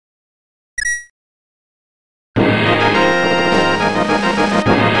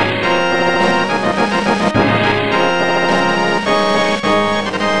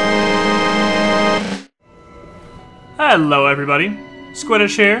Hello everybody,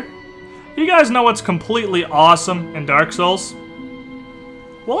 Squiddish here. You guys know what's completely awesome in Dark Souls?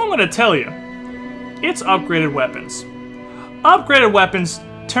 Well, I'm gonna tell you. It's upgraded weapons. Upgraded weapons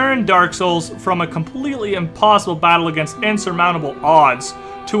turn Dark Souls from a completely impossible battle against insurmountable odds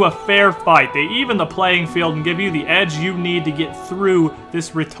to a fair fight. They even the playing field and give you the edge you need to get through this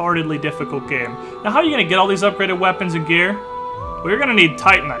retardedly difficult game. Now, how are you gonna get all these upgraded weapons and gear? Well, you're gonna need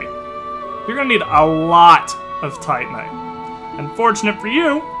Titanite. You're gonna need a lot of Titanite. Unfortunate for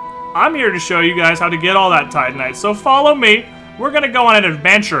you, I'm here to show you guys how to get all that Titanite. So follow me, we're gonna go on an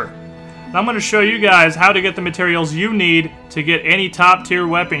adventure. And I'm gonna show you guys how to get the materials you need to get any top tier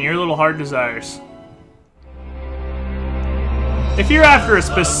weapon your little heart desires. If you're after a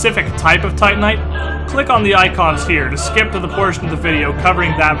specific type of Titanite, click on the icons here to skip to the portion of the video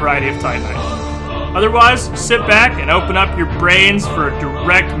covering that variety of Titanite. Otherwise, sit back and open up your brains for a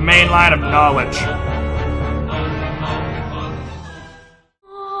direct main line of knowledge.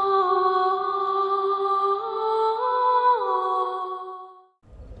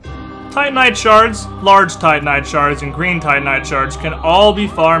 Titanite Shards, large Titanite Shards, and green Titanite Shards can all be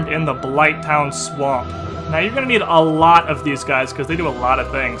farmed in the Blighttown Swamp. Now you're going to need a lot of these guys because they do a lot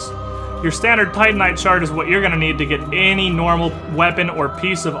of things. Your standard Titanite Shard is what you're going to need to get any normal weapon or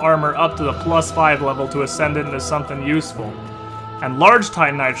piece of armor up to the +5 level to ascend it into something useful. And large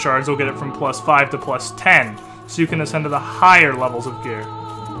Titanite Shards will get it from +5 to +10, so you can ascend to the higher levels of gear.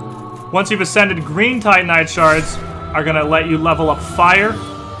 Once you've ascended, green Titanite Shards are going to let you level up fire,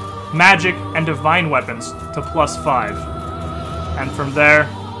 magic, and divine weapons to +5. And from there,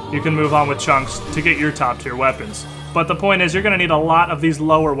 you can move on with chunks to get your top tier weapons. But the point is, you're going to need a lot of these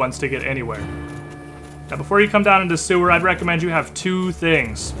lower ones to get anywhere. Now before you come down into sewer, I'd recommend you have two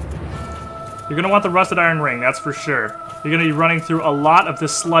things. You're going to want the rusted iron ring, that's for sure. You're going to be running through a lot of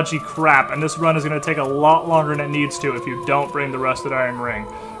this sludgy crap, and this run is going to take a lot longer than it needs to if you don't bring the rusted iron ring.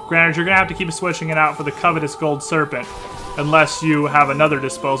 Granted, you're going to have to keep switching it out for the covetous gold serpent, unless you have another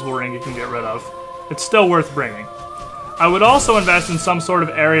disposable ring you can get rid of. It's still worth bringing. I would also invest in some sort of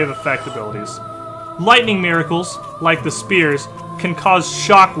area of effect abilities. Lightning miracles, like the spears, can cause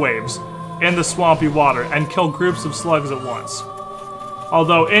shockwaves in the swampy water and kill groups of slugs at once.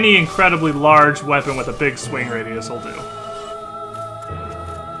 Although any incredibly large weapon with a big swing radius will do.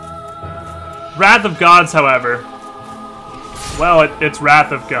 Wrath of Gods, however, well, it's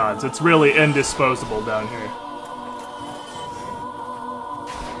Wrath of Gods. It's really indisposable down here.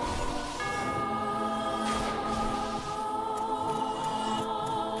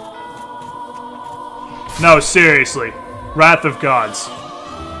 No, seriously. Wrath of Gods.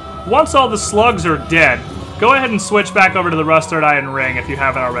 Once all the slugs are dead, go ahead and switch back over to the rusted iron ring if you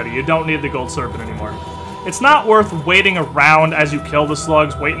haven't already. You don't need the gold serpent anymore. It's not worth waiting around as you kill the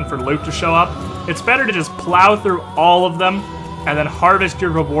slugs, waiting for loot to show up. It's better to just plow through all of them and then harvest your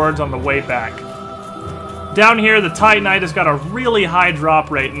rewards on the way back. Down here, the Titanite has got a really high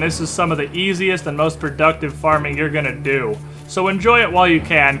drop rate, and this is some of the easiest and most productive farming you're gonna do. So enjoy it while you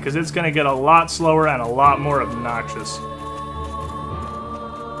can, because it's going to get a lot slower and a lot more obnoxious.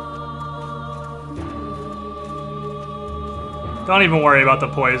 Don't even worry about the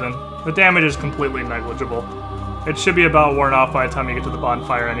poison. The damage is completely negligible. It should be about worn off by the time you get to the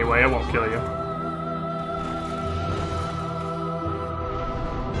bonfire anyway. It won't kill you.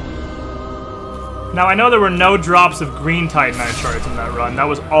 Now, I know there were no drops of green Titanite Shards in that run. That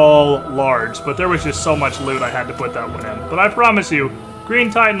was all large, but there was just so much loot I had to put that one in. But I promise you, green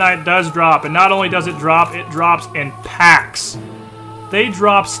Titanite does drop, and not only does it drops in packs. They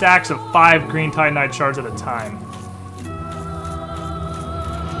drop stacks of 5 green Titanite Shards at a time.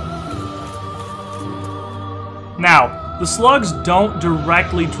 Now, the slugs don't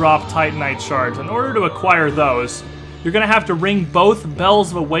directly drop Titanite Shards. In order to acquire those, you're going to have to ring both Bells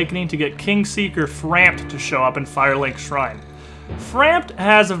of Awakening to get Kingseeker Framped to show up in Firelink Shrine. Framped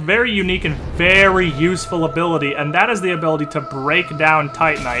has a very unique and very useful ability, and that is the ability to break down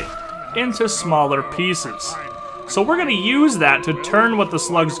Titanite into smaller pieces. So we're going to use that to turn what the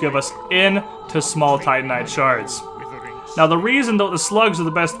slugs give us into small Titanite Shards. Now the reason that the slugs are the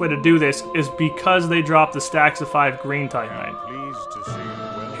best way to do this is because they drop the stacks of 5 green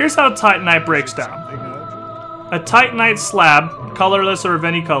Titanite. Here's how Titanite breaks down. A Titanite Slab, colorless or of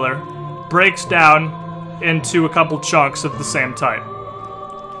any color, breaks down into a couple chunks of the same type.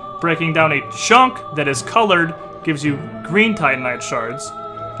 Breaking down a chunk that is colored gives you green Titanite Shards.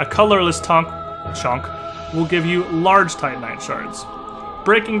 A colorless chunk will give you large Titanite Shards.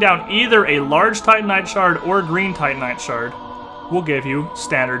 Breaking down either a large Titanite Shard or green Titanite Shard will give you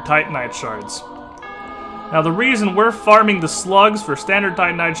standard Titanite Shards. Now the reason we're farming the slugs for standard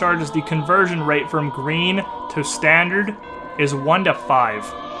Titanite Shard is the conversion rate from green to standard is 1 to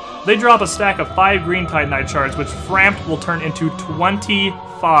 5. They drop a stack of 5 green Titanite shards, which framped will turn into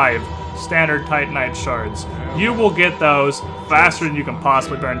 25 standard Titanite shards. You will get those faster than you can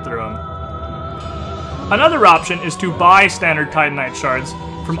possibly burn through them. Another option is to buy standard Titanite shards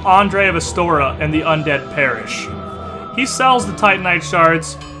from Andre of Astora in the Undead Parish. He sells the Titanite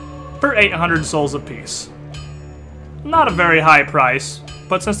shards for 800 souls apiece. Not a very high price,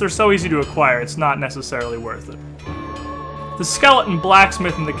 but since they're so easy to acquire, it's not necessarily worth it. The skeleton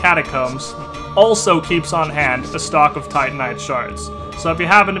blacksmith in the catacombs also keeps on hand a stock of Titanite shards. So if you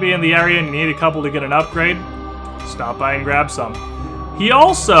happen to be in the area and you need a couple to get an upgrade, stop by and grab some. He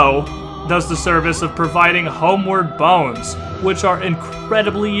also does the service of providing homeward bones, which are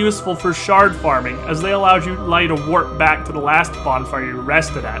incredibly useful for shard farming, as they allow you to warp back to the last bonfire you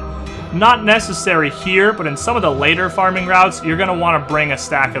rested at. Not necessary here, but in some of the later farming routes, you're going to want to bring a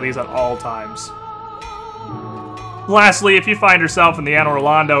stack of these at all times. Lastly, if you find yourself in the Anne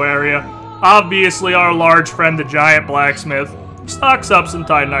Orlando area, obviously our large friend the Giant Blacksmith stocks up some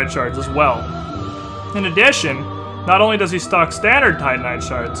Titanite shards as well. In addition, not only does he stock standard Titanite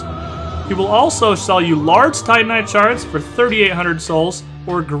shards, he will also sell you large Titanite shards for 3,800 souls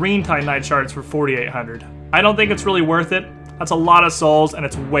or green Titanite shards for 4,800. I don't think it's really worth it. That's a lot of souls, and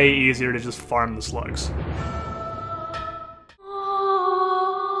it's way easier to just farm the slugs.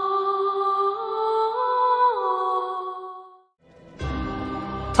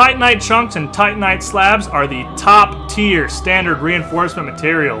 Titanite Chunks and Titanite Slabs are the top tier standard reinforcement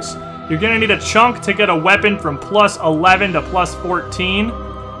materials. You're going to need a chunk to get a weapon from plus 11 to plus 14,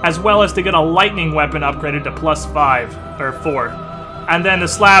 as well as to get a lightning weapon upgraded to plus 5, or 4. And then the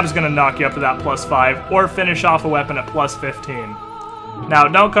slab's going to knock you up to that plus 5, or finish off a weapon at plus 15. Now,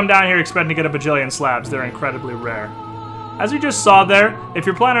 don't come down here expecting to get a bajillion slabs, they're incredibly rare. As you just saw there, if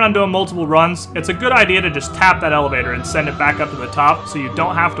you're planning on doing multiple runs, it's a good idea to just tap that elevator and send it back up to the top so you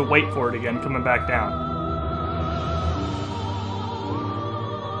don't have to wait for it again coming back down.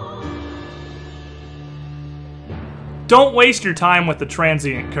 Don't waste your time with the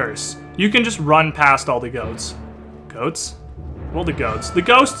transient curse. You can just run past all the goats. Goats? Well, the goats. The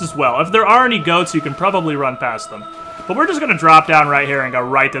ghosts as well. If there are any goats, you can probably run past them. But we're just going to drop down right here and go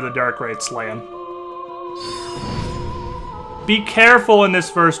right to the Dark Wraith slaying. Be careful in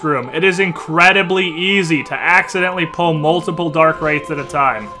this first room. It is incredibly easy to accidentally pull multiple Dark Wraiths at a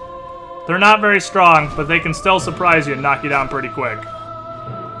time. They're not very strong, but they can still surprise you and knock you down pretty quick.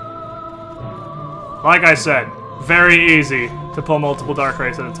 Like I said, very easy to pull multiple Dark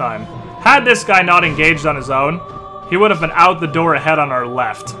Wraiths at a time. Had this guy not engaged on his own, he would have been out the door ahead on our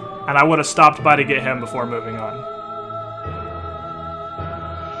left, and I would have stopped by to get him before moving on.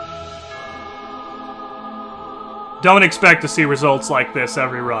 Don't expect to see results like this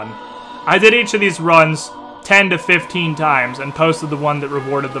every run. I did each of these runs 10 to 15 times and posted the one that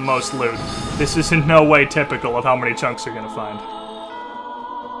rewarded the most loot. This is in no way typical of how many chunks you're going to find.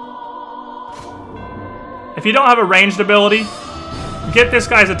 If you don't have a ranged ability, get this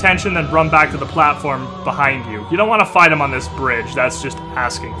guy's attention, then run back to the platform behind you. You don't want to fight him on this bridge. That's just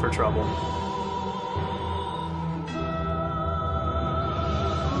asking for trouble.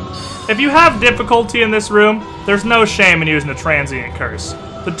 If you have difficulty in this room, there's no shame in using a transient curse.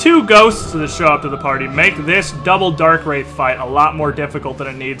 The two ghosts that show up to the party make this double Dark Wraith fight a lot more difficult than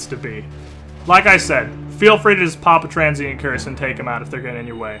it needs to be. Like I said, feel free to just pop a transient curse and take them out if they're getting in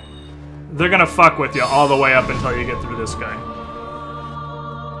your way. They're gonna fuck with you all the way up until you get through this guy.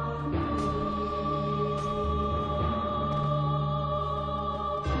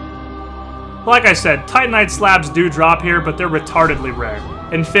 Like I said, Titanite slabs do drop here, but they're retardedly rare.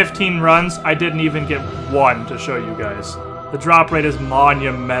 In 15 runs, I didn't even get one to show you guys. The drop rate is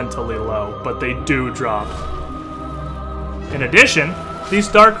monumentally low, but they do drop. In addition, these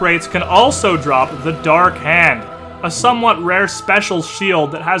Dark Wraiths can also drop the Dark Hand, a somewhat rare special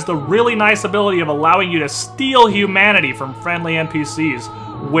shield that has the really nice ability of allowing you to steal humanity from friendly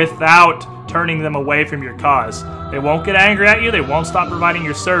NPCs without turning them away from your cause. They won't get angry at you, they won't stop providing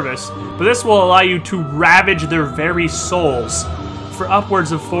your service, but this will allow you to ravage their very souls for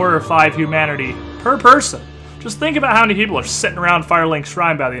upwards of 4 or 5 humanity per person. Just think about how many people are sitting around Firelink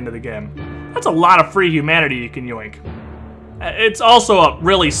Shrine by the end of the game. That's a lot of free humanity you can yoink. It's also a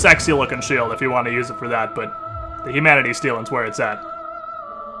really sexy looking shield if you want to use it for that, but the humanity stealing's where it's at.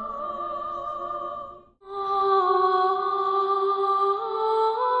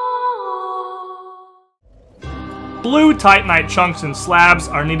 Blue Titanite chunks and slabs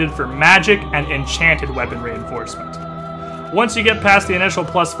are needed for magic and enchanted weapon reinforcement. Once you get past the initial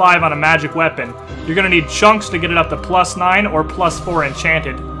 +5 on a magic weapon, you're going to need chunks to get it up to +9 or +4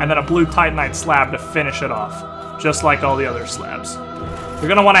 enchanted, and then a blue Titanite Slab to finish it off, just like all the other slabs. You're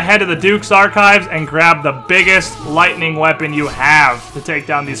going to want to head to the Duke's Archives and grab the biggest lightning weapon you have to take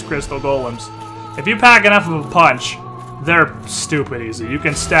down these crystal golems. If you pack enough of a punch, they're stupid easy. You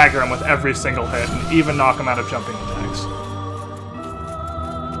can stagger them with every single hit and even knock them out of jumping attacks.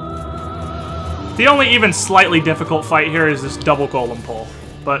 The only even slightly difficult fight here is this double golem pull.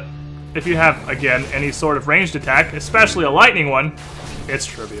 But if you have, again, any sort of ranged attack, especially a lightning one, it's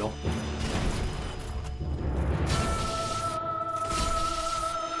trivial.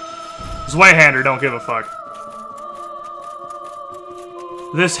 Zweihander don't give a fuck.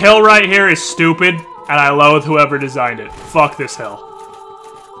 This hill right here is stupid, and I loathe whoever designed it. Fuck this hill.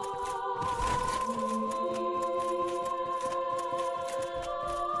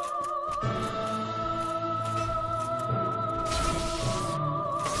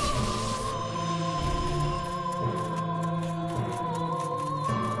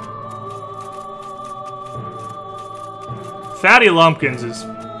 Fatty Lumpkins is...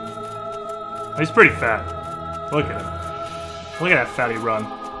 he's pretty fat. Look at him. Look at that fatty run.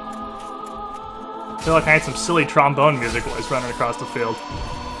 I feel like I had some silly trombone music while he's running across the field.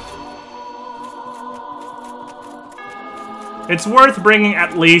 It's worth bringing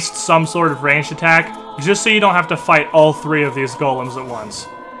at least some sort of ranged attack, just so you don't have to fight all 3 of these golems at once.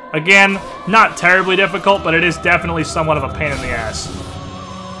 Again, not terribly difficult, but it is definitely somewhat of a pain in the ass.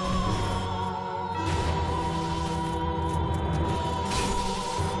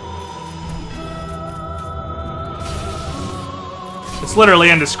 It's literally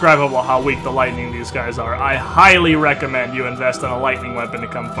indescribable how weak the lightning these guys are. I highly recommend you invest in a lightning weapon to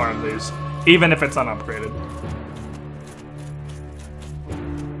come farm these, even if it's unupgraded.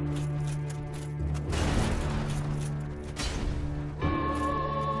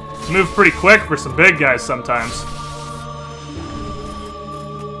 Move pretty quick for some big guys sometimes.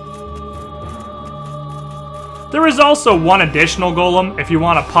 There is also one additional golem if you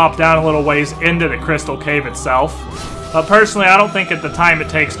want to pop down a little ways into the crystal cave itself. But personally, I don't think at the time it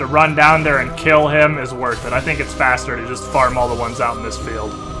takes to run down there and kill him is worth it. I think it's faster to just farm all the ones out in this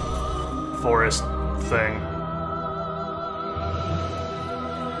field. Forest thing.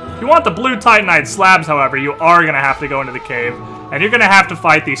 If you want the blue Titanite slabs, however, you are going to have to go into the cave. And you're going to have to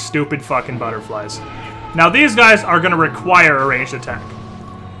fight these stupid fucking butterflies. Now, these guys are going to require a ranged attack.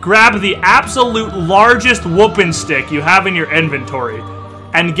 Grab the absolute largest whooping stick you have in your inventory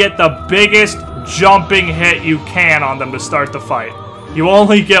and get the biggest jumping hit you can on them to start the fight. You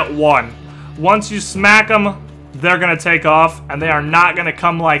only get one. Once you smack them, they're gonna take off, and they are not gonna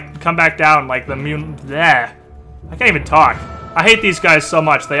come back down like the bleh. I can't even talk. I hate these guys so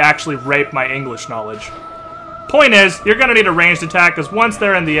much they actually rape my English knowledge. Point is, you're gonna need a ranged attack because once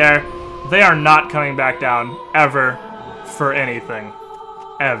they're in the air, they are not coming back down ever for anything.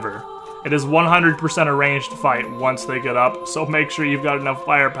 Ever. It is 100% a ranged fight once they get up, so make sure you've got enough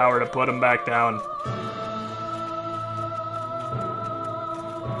firepower to put them back down.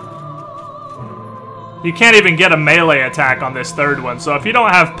 You can't even get a melee attack on this third one, so if you don't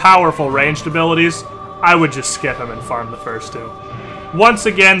have powerful ranged abilities, I would just skip him and farm the first 2. Once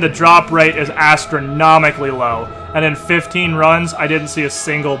again, the drop rate is astronomically low, and in 15 runs, I didn't see a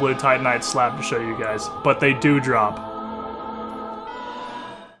single blue Titanite slab to show you guys, but they do drop.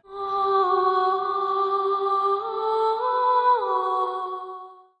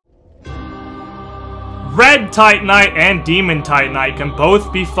 Red Titanite and Demon Titanite can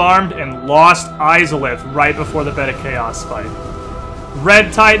both be farmed in Lost Izalith right before the Bed of Chaos fight.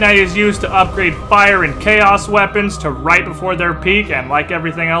 Red Titanite is used to upgrade fire and chaos weapons to right before their peak, and like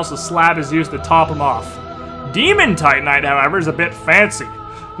everything else, the slab is used to top them off. Demon Titanite, however, is a bit fancy.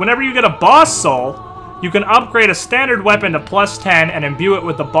 Whenever you get a boss soul, you can upgrade a standard weapon to +10 and imbue it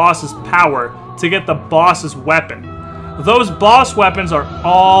with the boss's power to get the boss's weapon. Those boss weapons are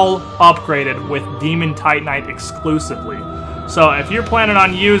all upgraded with Demon Titanite exclusively. So if you're planning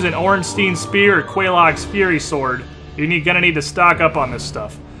on using Ornstein's Spear or Quelaag's Fury Sword, you're gonna need to stock up on this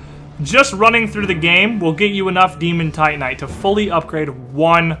stuff. Just running through the game will get you enough Demon Titanite to fully upgrade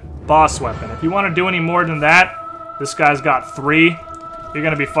 1 boss weapon. If you want to do any more than that, this guy's got 3. You're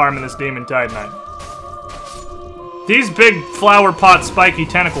gonna be farming this Demon Titanite. These big flower pot spiky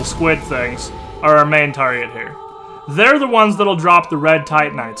tentacle squid things are our main target here. They're the ones that'll drop the red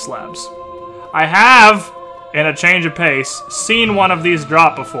Titanite slabs. I have, in a change of pace, seen one of these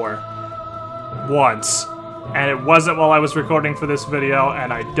drop before. Once. And it wasn't while I was recording for this video,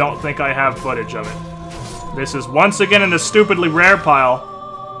 and I don't think I have footage of it. This is once again in the stupidly rare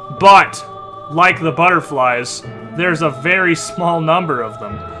pile, but like the butterflies, there's a very small number of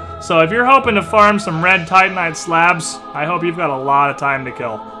them. So if you're hoping to farm some red Titanite slabs, I hope you've got a lot of time to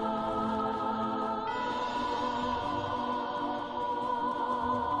kill.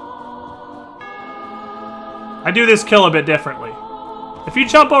 I do this kill a bit differently. If you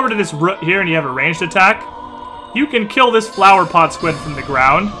jump over to this root here and you have a ranged attack, you can kill this flower pot squid from the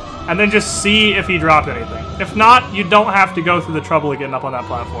ground, and then just see if he dropped anything. If not, you don't have to go through the trouble of getting up on that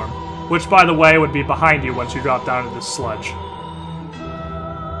platform, which, by the way, would be behind you once you drop down into this sludge.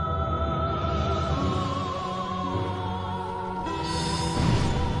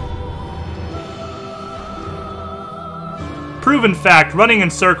 Proven fact, running in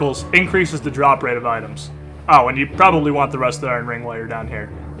circles increases the drop rate of items. Oh, and you probably want the rest of the iron ring while you're down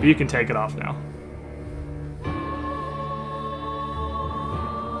here, but you can take it off now.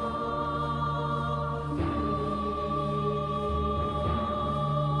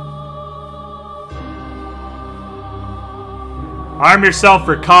 Arm yourself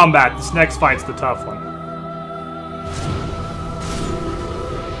for combat. This next fight's the tough one.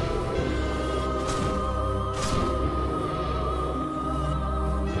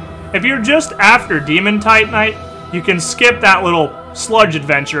 If you're just after Demon Titanite, you can skip that little sludge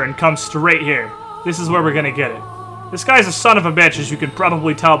adventure and come straight here. This is where we're gonna get it. This guy's a son of a bitch, as you can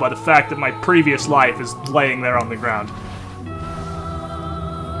probably tell by the fact that my previous life is laying there on the ground.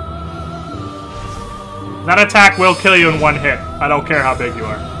 That attack will kill you in one hit. I don't care how big you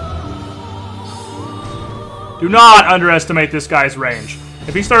are. Do not underestimate this guy's range.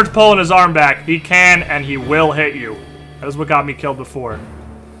 If he starts pulling his arm back, he can and he will hit you. That is what got me killed before.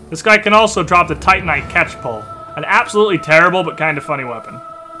 This guy can also drop the Titanite catch pull. An absolutely terrible but kind of funny weapon.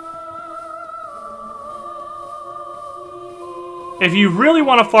 If you really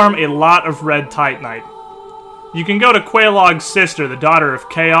want to farm a lot of red Titanite, you can go to Quelaag's sister, the daughter of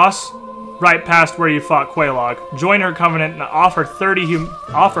Chaos, right past where you fought Quelaag. Join her covenant and offer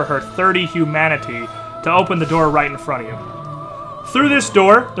her 30 humanity to open the door right in front of you. Through this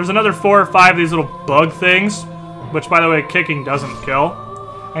door, there's another 4 or 5 of these little bug things, which, by the way, kicking doesn't kill.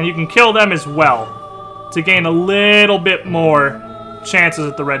 And you can kill them as well to gain a little bit more chances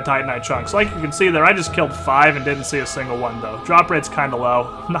at the red Titanite chunks. Like you can see there, I just killed 5 and didn't see a single one, though. Drop rate's kind of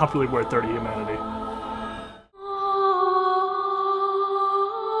low. Not really worth 30 humanity.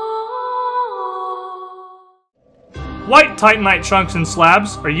 White Titanite chunks and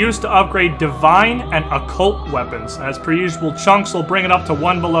slabs are used to upgrade divine and occult weapons. As per usual, chunks will bring it up to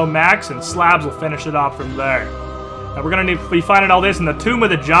 1 below max, and slabs will finish it off from there. Now we're going to be finding all this in the Tomb of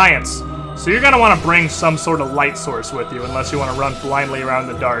the Giants, so you're going to want to bring some sort of light source with you, unless you want to run blindly around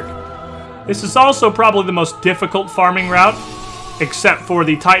in the dark. This is also probably the most difficult farming route, except for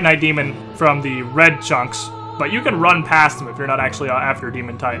the Titanite Demon from the red chunks, but you can run past them if you're not actually after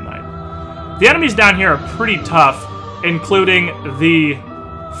Demon Titanite. The enemies down here are pretty tough, including the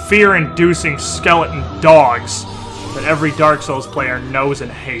fear-inducing skeleton dogs that every Dark Souls player knows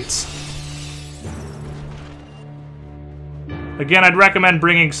and hates. Again, I'd recommend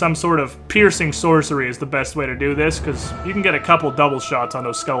bringing some sort of piercing sorcery is the best way to do this, because you can get a couple double shots on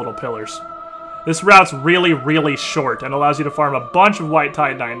those skeletal pillars. This route's really, really short and allows you to farm a bunch of white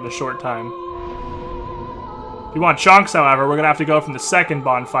Titanite in a short time. If you want chunks, however, we're going to have to go from the second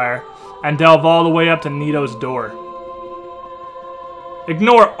bonfire and delve all the way up to Nito's door.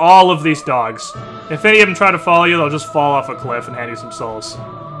 Ignore all of these dogs. If any of them try to follow you, they'll just fall off a cliff and hand you some souls.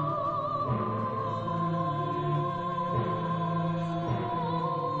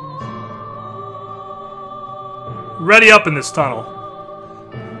 Ready up in this tunnel.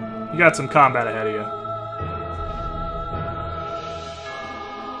 You got some combat ahead of you.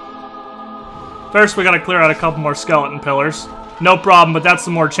 First, we gotta clear out a couple more skeleton pillars. No problem, but that's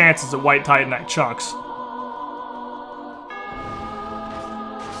some more chances at white Titanite chunks.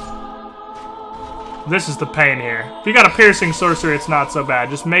 This is the pain here. If you got a piercing sorcery, it's not so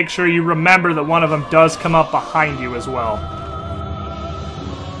bad. Just make sure you remember that one of them does come up behind you as well.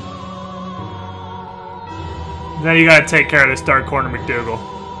 Then you gotta take care of this Dark Corner McDougal.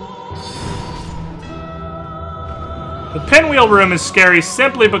 The pinwheel room is scary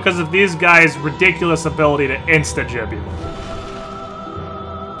simply because of these guys' ridiculous ability to insta-jib you.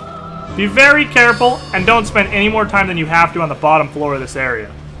 Be very careful and don't spend any more time than you have to on the bottom floor of this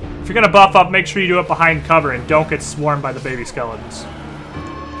area. If you're gonna buff up, make sure you do it behind cover and don't get swarmed by the baby skeletons.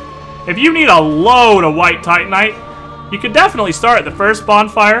 If you need a load of white Titanite, you could definitely start at the first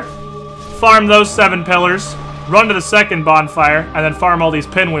bonfire, farm those 7 pillars, run to the second bonfire, and then farm all these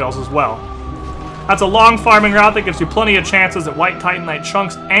pinwheels as well. That's a long farming route that gives you plenty of chances at white Titanite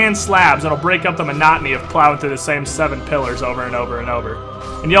chunks and slabs, and it'll break up the monotony of plowing through the same 7 pillars over and over and over.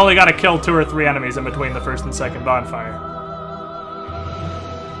 And you only gotta kill 2 or 3 enemies in between the first and second bonfire.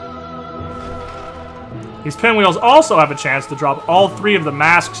 These pinwheels also have a chance to drop all 3 of the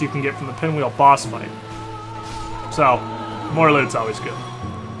masks you can get from the pinwheel boss fight. So, more loot's always good.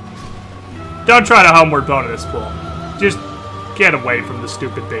 Don't try to homeward bonus this pool. Just get away from the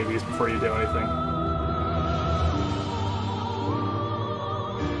stupid babies before you do anything.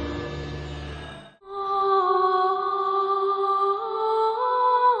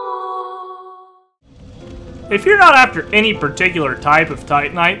 If you're not after any particular type of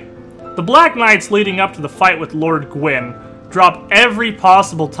Titanite, the Black Knights leading up to the fight with Lord Gwyn drop every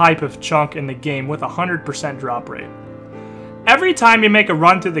possible type of chunk in the game with a 100% drop rate. Every time you make a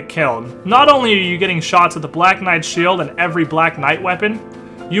run through the kiln, not only are you getting shots at the Black Knight's shield and every Black Knight weapon,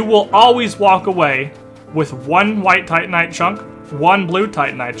 you will always walk away with 1 white Titanite chunk, 1 blue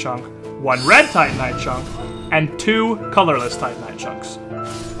Titanite chunk, 1 red Titanite chunk, and 2 colorless Titanite chunks.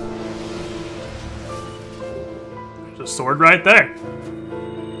 There's a sword right there.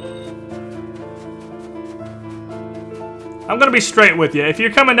 I'm gonna be straight with you. If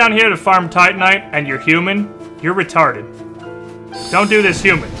you're coming down here to farm Titanite and you're human, you're retarded. Don't do this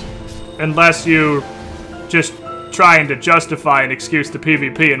human. Unless you just trying to justify an excuse to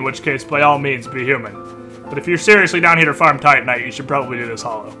PvP, in which case, by all means, be human. But if you're seriously down here to farm Titanite, you should probably do this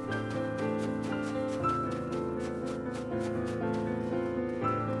hollow.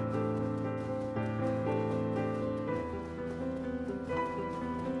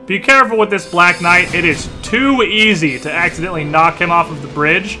 Be careful with this Black Knight. It is too easy to accidentally knock him off of the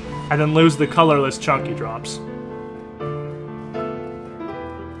bridge and then lose the colorless chunk he drops.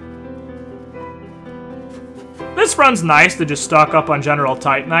 This run's nice to just stock up on general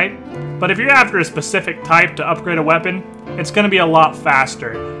Titanite, but if you're after a specific type to upgrade a weapon, it's going to be a lot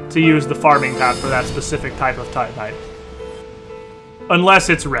faster to use the farming path for that specific type of Titanite. Unless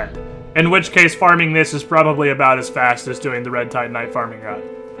it's red, in which case farming this is probably about as fast as doing the red Titanite farming route.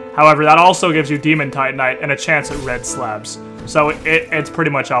 However, that also gives you Demon Titanite and a chance at red slabs, so it's pretty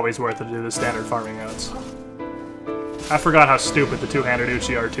much always worth it to do the standard farming routes. I forgot how stupid the two-handed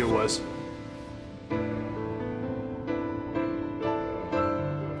Uchi R2 was.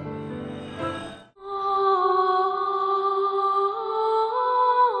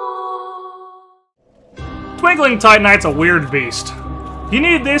 Twinkling Titanite's a weird beast. You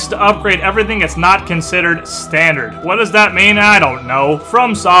need this to upgrade everything that's not considered standard. What does that mean? I don't know.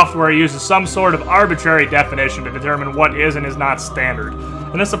 From Software uses some sort of arbitrary definition to determine what is and is not standard.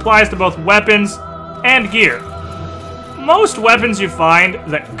 And this applies to both weapons and gear. Most weapons you find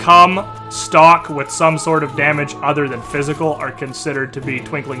that come stock with some sort of damage other than physical are considered to be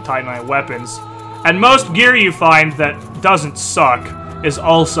Twinkling Titanite weapons. And most gear you find that doesn't suck is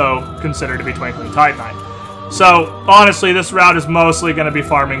also considered to be Twinkling Titanite. So, honestly, this route is mostly going to be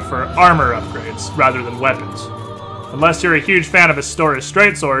farming for armor upgrades, rather than weapons. Unless you're a huge fan of Astora's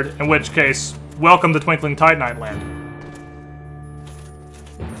Straightsword, in which case, welcome to Twinkling Titanite land.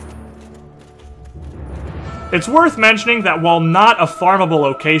 It's worth mentioning that while not a farmable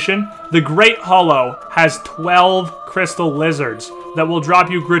location, the Great Hollow has 12 crystal lizards that will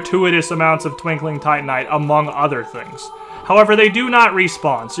drop you gratuitous amounts of Twinkling Titanite, among other things. However, they do not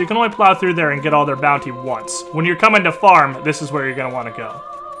respawn, so you can only plow through there and get all their bounty once. When you're coming to farm, this is where you're going to want to go.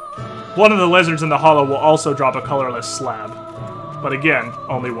 One of the lizards in the hollow will also drop a colorless slab, but again,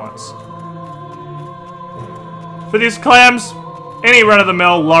 only once. For these clams, any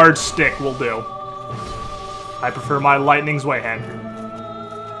run-of-the-mill large stick will do. I prefer my Lightning's Wayhand.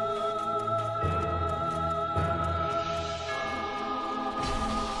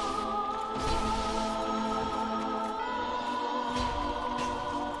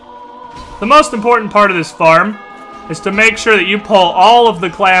 The most important part of this farm is to make sure that you pull all of the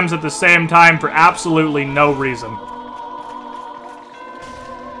clams at the same time for absolutely no reason.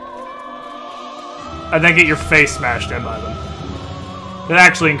 And then get your face smashed in by them. That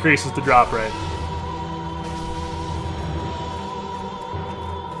actually increases the drop rate.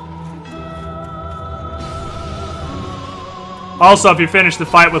 Also, if you finish the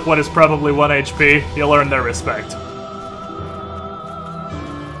fight with what is probably 1 HP, you'll earn their respect.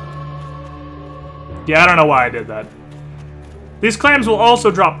 Yeah, I don't know why I did that. These clams will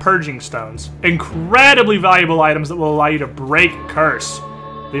also drop Purging Stones, incredibly valuable items that will allow you to break Curse,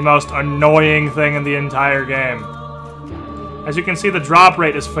 the most annoying thing in the entire game. As you can see, the drop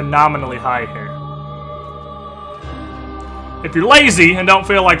rate is phenomenally high here. If you're lazy and don't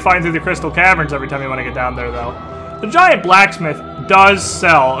feel like fighting through the Crystal Caverns every time you want to get down there, though, the Giant Blacksmith does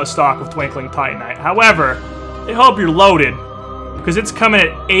sell a stock of Twinkling Titanite. However, I hope you're loaded, because it's coming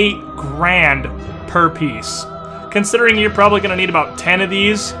at 8 grand per piece. considering you're probably going to need about 10 of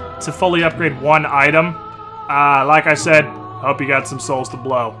these to fully upgrade one item. Like I said, hope you got some souls to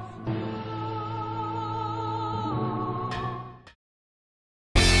blow.